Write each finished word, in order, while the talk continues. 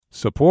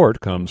Support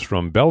comes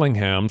from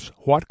Bellingham's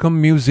Whatcom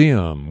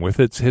Museum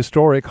with its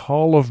historic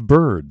Hall of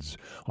Birds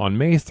on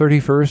May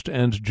 31st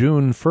and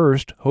June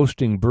 1st,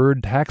 hosting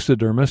bird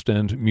taxidermist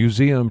and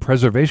museum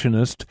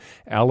preservationist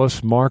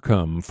Alice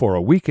Markham for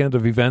a weekend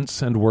of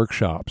events and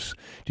workshops.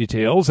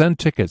 Details and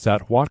tickets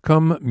at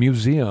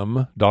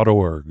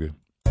whatcommuseum.org.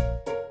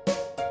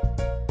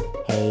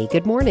 Hey,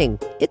 good morning.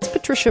 It's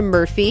Patricia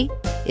Murphy.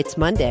 It's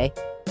Monday.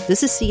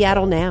 This is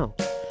Seattle Now.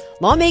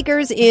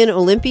 Lawmakers in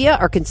Olympia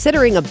are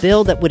considering a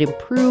bill that would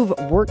improve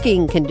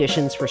working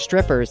conditions for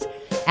strippers.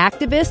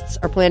 Activists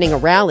are planning a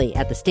rally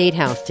at the State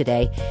House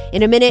today.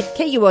 In a minute,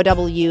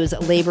 KUOW's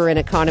labor and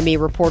economy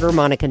reporter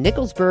Monica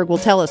Nicholsberg will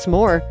tell us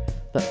more.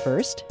 But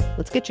first,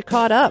 let's get you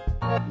caught up.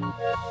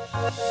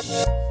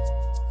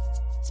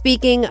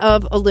 Speaking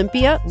of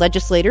Olympia,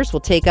 legislators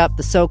will take up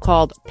the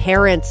so-called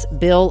Parents'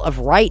 Bill of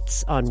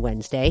Rights on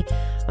Wednesday.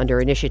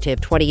 Under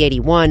Initiative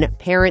 2081,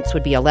 parents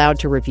would be allowed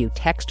to review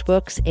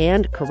textbooks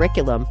and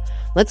curriculum.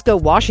 Let's Go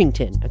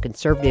Washington, a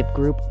conservative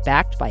group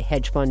backed by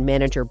hedge fund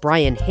manager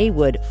Brian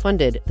Haywood,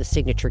 funded the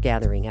signature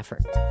gathering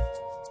effort.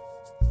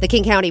 The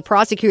King County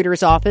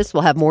Prosecutor's Office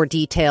will have more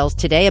details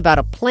today about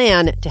a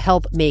plan to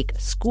help make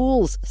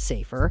schools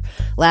safer.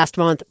 Last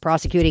month,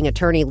 prosecuting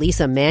attorney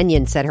Lisa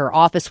Mannion said her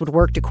office would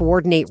work to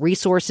coordinate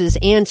resources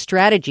and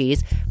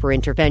strategies for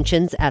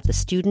interventions at the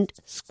student,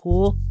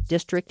 school,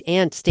 district,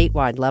 and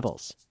statewide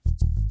levels.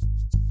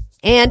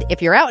 And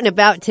if you're out and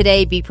about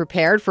today, be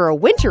prepared for a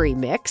wintry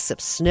mix of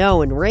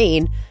snow and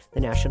rain. The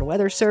National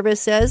Weather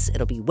Service says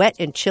it'll be wet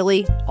and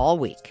chilly all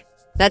week.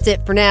 That's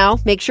it for now.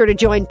 Make sure to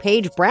join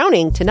Paige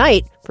Browning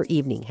tonight for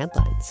Evening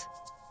Headlines.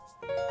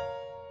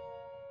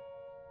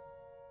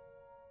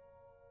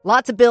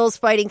 Lots of bills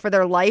fighting for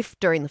their life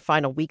during the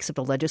final weeks of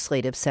the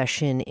legislative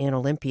session in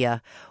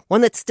Olympia.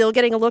 One that's still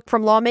getting a look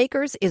from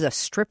lawmakers is a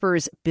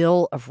stripper's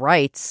Bill of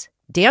Rights.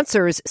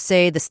 Dancers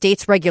say the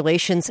state's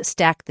regulations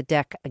stack the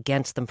deck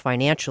against them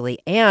financially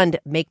and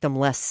make them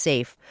less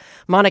safe.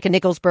 Monica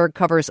Nicholsberg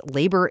covers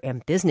labor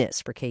and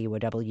business for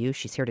KUOW.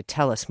 She's here to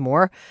tell us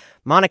more.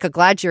 Monica,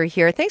 glad you're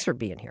here. Thanks for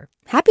being here.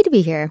 Happy to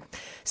be here.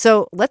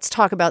 So let's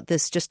talk about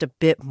this just a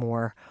bit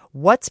more.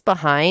 What's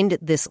behind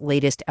this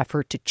latest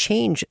effort to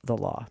change the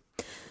law?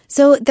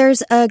 So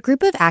there's a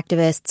group of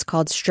activists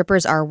called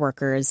Strippers Are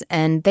Workers,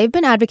 and they've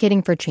been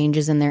advocating for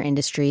changes in their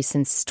industry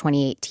since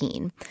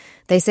 2018.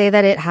 They say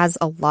that it has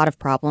a lot of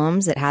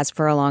problems. It has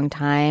for a long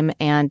time,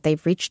 and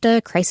they've reached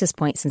a crisis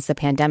point since the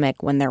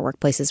pandemic when their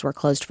workplaces were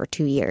closed for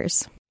 2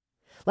 years.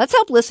 Let's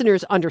help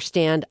listeners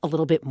understand a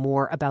little bit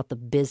more about the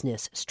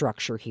business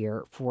structure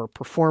here for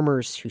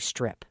performers who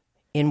strip.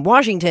 In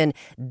Washington,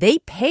 they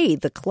pay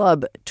the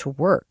club to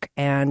work,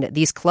 and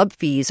these club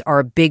fees are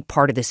a big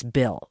part of this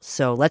bill.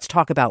 So let's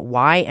talk about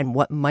why and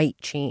what might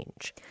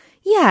change.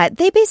 Yeah,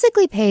 they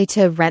basically pay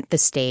to rent the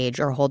stage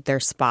or hold their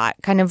spot,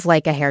 kind of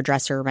like a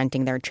hairdresser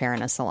renting their chair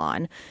in a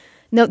salon.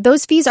 No,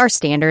 those fees are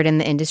standard in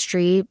the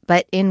industry,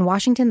 but in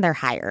Washington, they're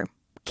higher.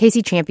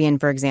 Casey Champion,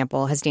 for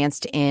example, has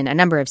danced in a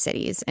number of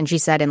cities, and she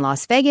said in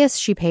Las Vegas,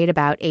 she paid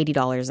about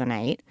 $80 a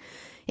night.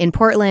 In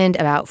Portland,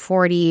 about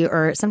 $40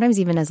 or sometimes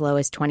even as low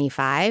as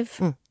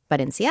 $25.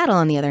 But in Seattle,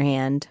 on the other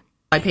hand,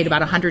 I paid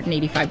about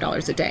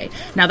 $185 a day.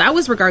 Now, that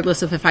was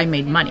regardless of if I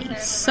made money.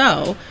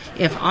 So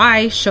if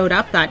I showed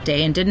up that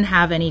day and didn't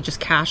have any just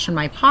cash in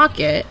my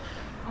pocket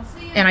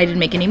and I didn't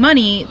make any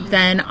money,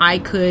 then I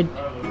could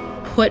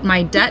put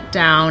my debt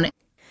down.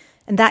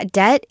 And that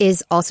debt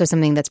is also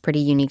something that's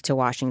pretty unique to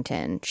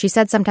Washington. She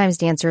said sometimes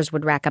dancers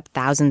would rack up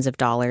thousands of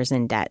dollars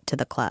in debt to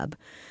the club.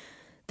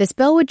 This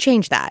bill would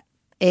change that.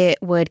 It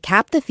would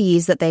cap the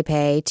fees that they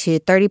pay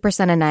to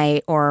 30% a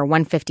night or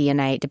 $150 a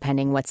night,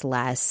 depending what's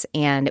less.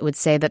 And it would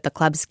say that the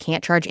clubs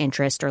can't charge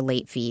interest or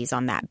late fees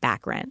on that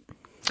back rent.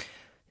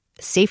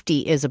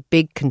 Safety is a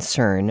big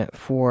concern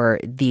for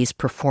these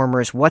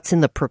performers. What's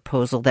in the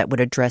proposal that would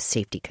address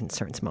safety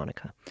concerns,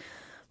 Monica?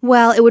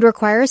 Well, it would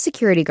require a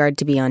security guard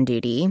to be on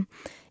duty.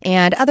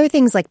 And other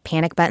things like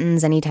panic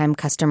buttons anytime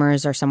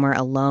customers are somewhere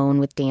alone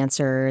with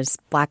dancers,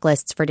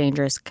 blacklists for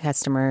dangerous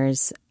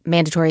customers,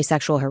 mandatory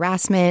sexual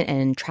harassment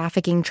and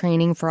trafficking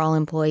training for all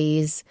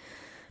employees.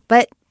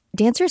 But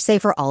dancers say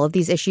for all of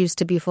these issues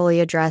to be fully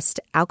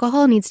addressed,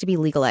 alcohol needs to be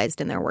legalized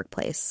in their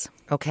workplace.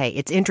 Okay,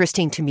 it's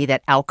interesting to me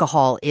that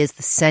alcohol is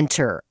the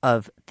center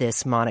of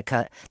this,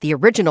 Monica. The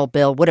original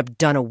bill would have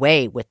done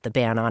away with the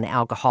ban on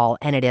alcohol,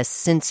 and it has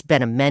since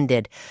been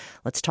amended.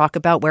 Let's talk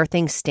about where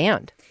things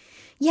stand.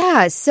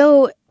 Yeah,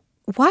 so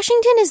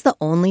Washington is the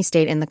only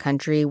state in the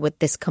country with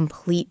this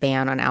complete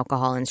ban on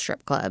alcohol in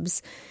strip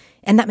clubs,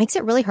 and that makes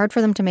it really hard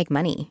for them to make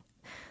money.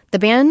 The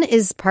ban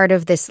is part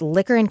of this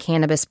Liquor and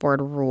Cannabis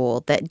Board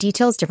rule that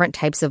details different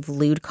types of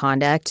lewd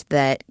conduct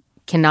that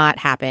cannot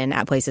happen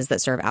at places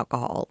that serve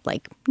alcohol,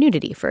 like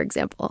nudity, for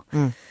example.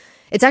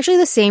 It's actually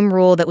the same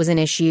rule that was an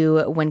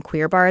issue when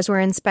queer bars were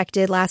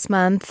inspected last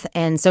month.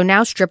 And so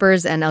now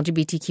strippers and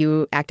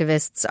LGBTQ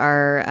activists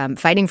are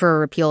fighting for a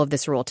repeal of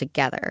this rule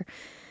together.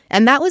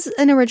 And that was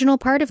an original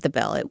part of the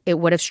bill. It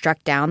would have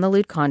struck down the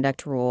lewd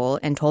conduct rule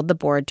and told the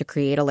board to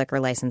create a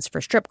liquor license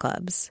for strip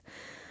clubs.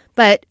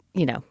 But,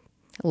 you know,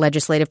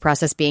 legislative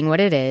process being what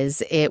it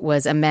is, it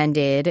was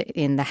amended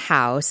in the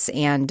House,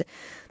 and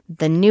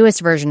the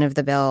newest version of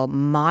the bill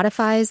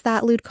modifies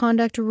that lewd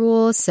conduct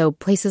rule, so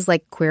places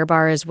like queer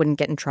bars wouldn't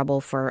get in trouble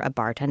for a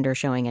bartender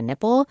showing a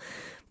nipple.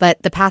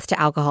 But the path to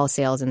alcohol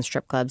sales in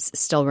strip clubs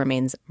still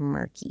remains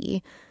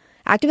murky.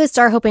 Activists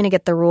are hoping to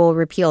get the rule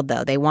repealed,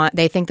 though.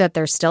 They think that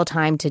there's still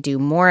time to do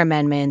more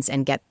amendments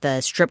and get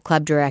the strip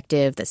club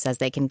directive that says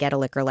they can get a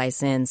liquor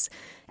license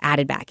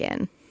added back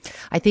in.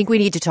 I think we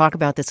need to talk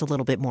about this a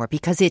little bit more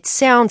because it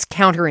sounds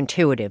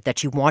counterintuitive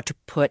that you want to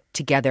put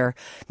together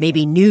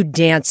maybe nude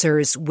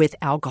dancers with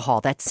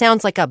alcohol. That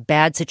sounds like a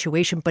bad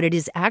situation, but it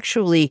is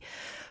actually,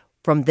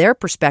 from their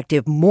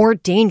perspective, more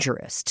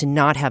dangerous to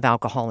not have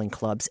alcohol in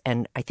clubs.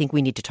 And I think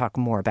we need to talk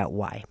more about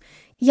why.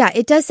 Yeah,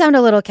 it does sound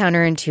a little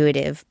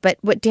counterintuitive, but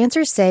what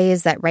dancers say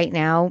is that right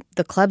now,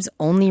 the club's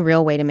only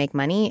real way to make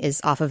money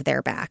is off of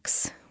their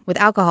backs. With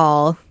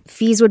alcohol,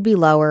 fees would be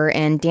lower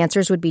and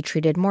dancers would be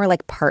treated more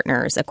like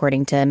partners,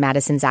 according to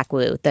Madison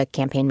Zakwu, the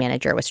campaign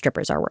manager with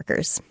Strippers Are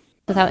Workers.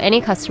 Without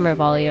any customer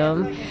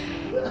volume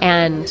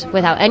and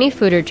without any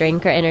food or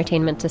drink or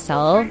entertainment to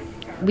sell,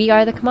 we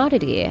are the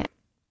commodity.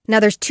 Now,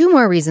 there's two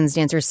more reasons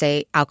dancers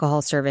say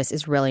alcohol service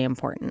is really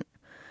important.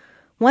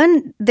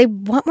 One, they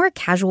want more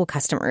casual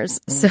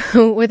customers.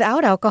 So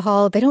without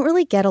alcohol, they don't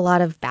really get a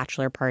lot of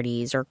bachelor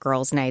parties or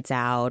girls' nights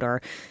out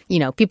or,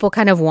 people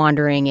kind of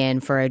wandering in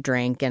for a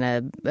drink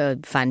and a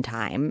fun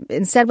time.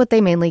 Instead, what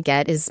they mainly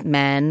get is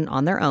men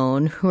on their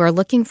own who are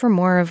looking for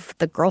more of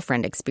the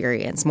girlfriend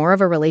experience, more of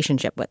a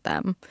relationship with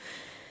them.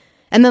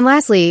 And then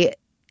lastly,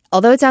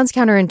 although it sounds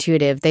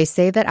counterintuitive, they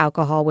say that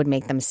alcohol would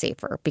make them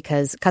safer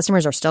because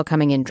customers are still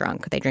coming in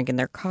drunk. They drink in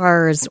their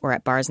cars or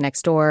at bars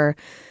next door.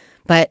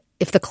 But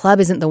if the club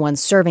isn't the one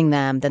serving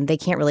them, then they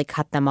can't really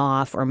cut them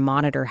off or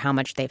monitor how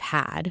much they've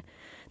had.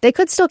 They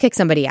could still kick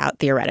somebody out,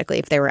 theoretically,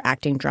 if they were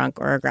acting drunk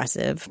or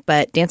aggressive.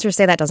 But dancers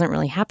say that doesn't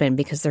really happen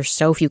because there's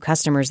so few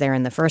customers there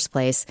in the first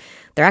place.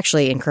 They're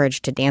actually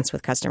encouraged to dance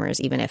with customers,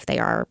 even if they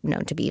are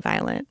known to be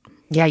violent.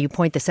 Yeah, you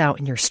point this out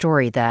in your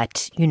story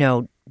that,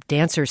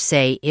 dancers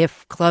say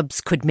if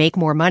clubs could make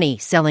more money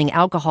selling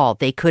alcohol,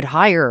 they could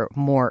hire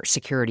more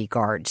security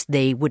guards.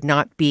 They would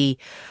not be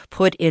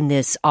put in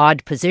this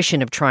odd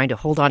position of trying to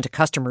hold on to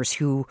customers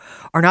who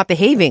are not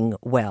behaving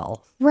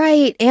well.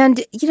 Right.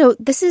 And,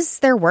 this is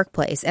their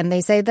workplace. And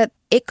they say that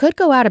it could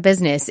go out of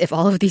business if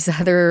all of these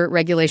other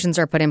regulations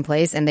are put in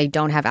place and they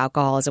don't have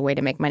alcohol as a way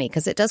to make money,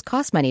 because it does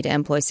cost money to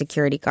employ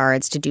security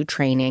guards, to do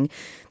training.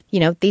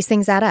 These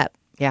things add up.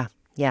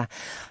 Yeah.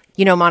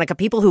 Monica,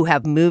 people who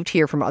have moved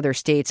here from other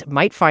states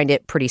might find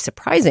it pretty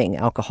surprising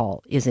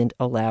alcohol isn't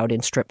allowed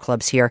in strip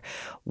clubs here.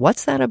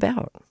 What's that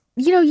about?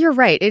 You're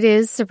right. It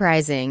is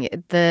surprising.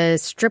 The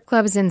strip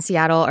clubs in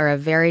Seattle are a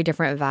very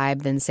different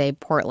vibe than, say,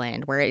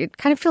 Portland, where it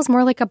kind of feels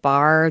more like a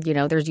bar.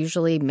 There's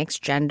usually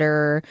mixed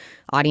gender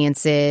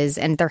audiences,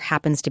 and there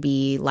happens to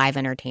be live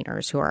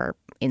entertainers who are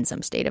in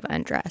some state of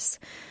undress.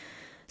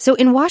 So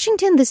in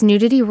Washington, this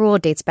nudity rule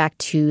dates back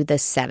to the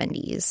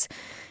 70s.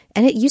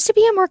 And it used to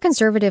be a more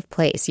conservative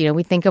place.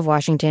 We think of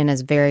Washington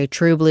as very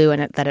true blue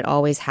and that it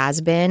always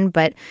has been.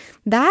 But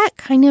that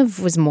kind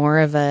of was more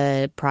of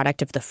a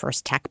product of the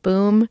first tech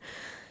boom.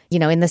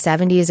 In the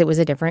 70s, it was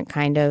a different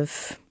kind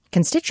of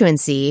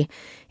constituency.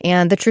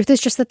 And the truth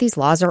is just that these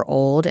laws are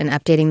old and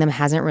updating them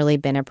hasn't really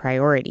been a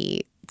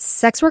priority.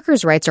 Sex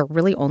workers' rights are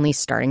really only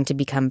starting to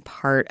become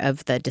part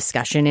of the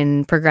discussion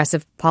in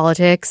progressive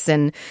politics.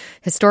 And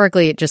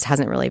historically, it just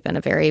hasn't really been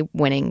a very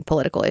winning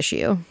political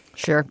issue.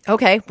 Sure.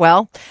 Okay.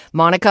 Well,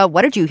 Monica,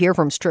 what did you hear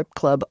from strip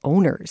club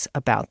owners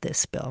about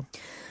this bill?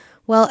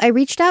 Well, I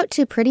reached out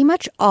to pretty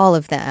much all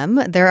of them.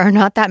 There are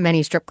not that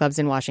many strip clubs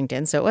in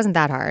Washington, so it wasn't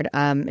that hard.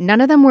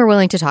 None of them were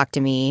willing to talk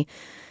to me.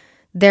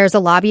 There's a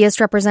lobbyist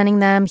representing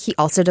them. He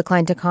also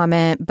declined to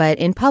comment, but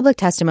in public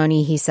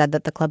testimony, he said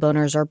that the club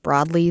owners are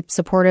broadly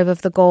supportive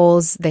of the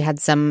goals. They had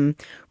some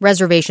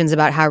reservations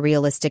about how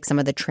realistic some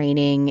of the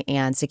training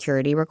and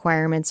security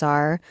requirements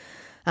are.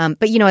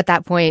 But, at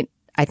that point,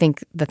 I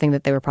think the thing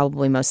that they were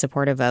probably most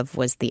supportive of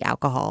was the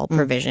alcohol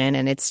provision,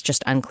 and it's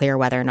just unclear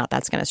whether or not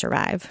that's going to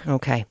survive.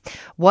 Okay.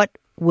 What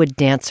would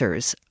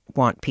dancers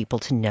want people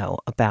to know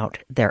about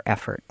their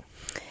effort?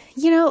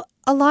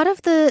 A lot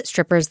of the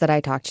strippers that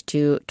I talked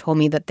to told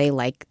me that they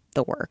like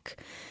the work.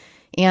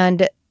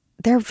 And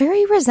they're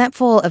very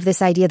resentful of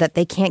this idea that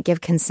they can't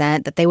give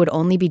consent, that they would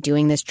only be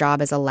doing this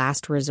job as a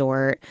last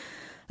resort,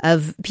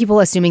 of people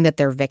assuming that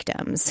they're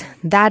victims.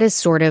 That is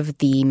sort of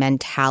the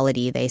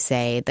mentality, they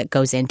say, that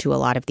goes into a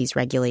lot of these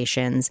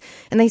regulations.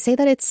 And they say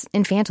that it's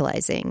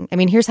infantilizing. I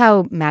mean, here's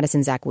how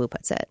Madison Zakwu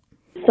puts it.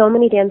 So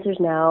many dancers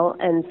now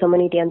and so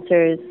many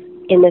dancers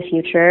in the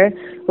future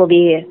will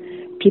be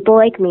people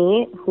like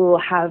me who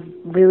have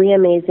really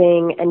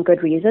amazing and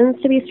good reasons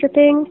to be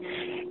stripping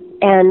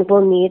and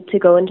will need to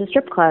go into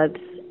strip clubs.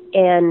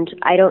 And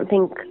I don't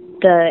think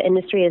the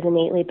industry is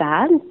innately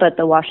bad, but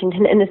the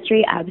Washington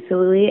industry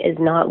absolutely is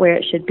not where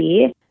it should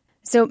be.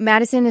 So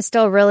Madison is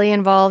still really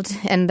involved,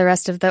 and the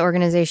rest of the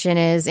organization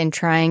is, in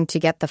trying to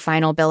get the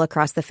final bill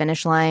across the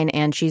finish line,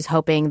 and she's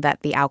hoping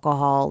that the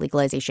alcohol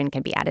legalization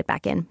can be added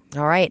back in.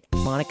 All right,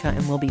 Monica,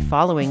 and we'll be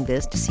following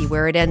this to see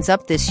where it ends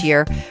up this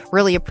year.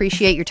 Really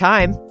appreciate your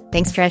time.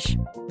 Thanks, Trish.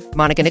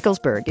 Monica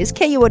Nicholsberg is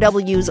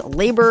KUOW's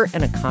labor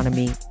and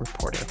economy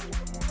reporter.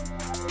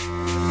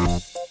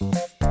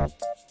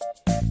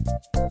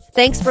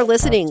 Thanks for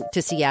listening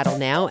to Seattle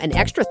Now, and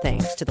extra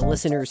thanks to the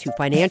listeners who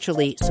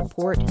financially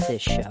support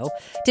this show.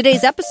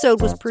 Today's episode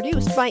was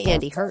produced by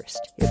Andy Hurst.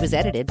 It was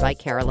edited by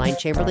Caroline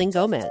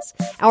Chamberlain-Gomez.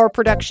 Our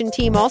production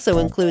team also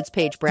includes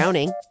Paige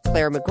Browning,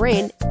 Claire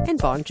McGrain, and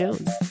Vaughn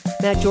Jones.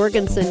 Matt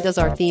Jorgensen does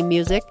our theme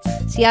music.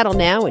 Seattle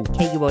Now and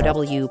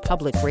KUOW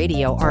Public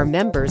Radio are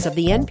members of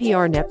the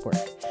NPR network.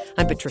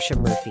 I'm Patricia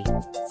Murphy.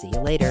 See you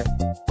later.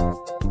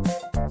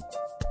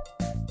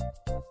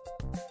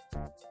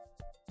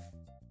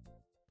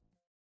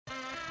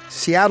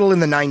 Seattle in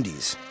the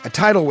 90s. A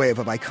tidal wave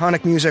of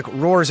iconic music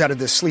roars out of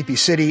this sleepy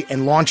city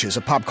and launches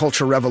a pop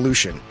culture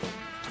revolution.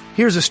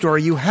 Here's a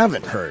story you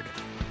haven't heard.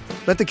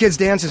 Let the Kids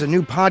Dance is a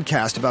new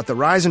podcast about the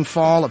rise and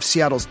fall of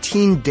Seattle's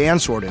teen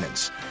dance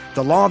ordinance,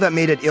 the law that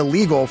made it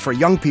illegal for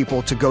young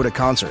people to go to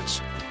concerts.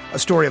 A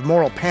story of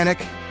moral panic,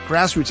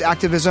 grassroots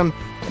activism,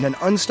 and an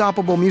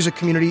unstoppable music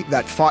community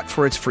that fought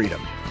for its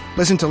freedom.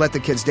 Listen to Let the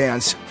Kids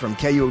Dance from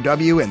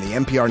KUOW and the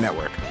NPR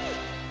network.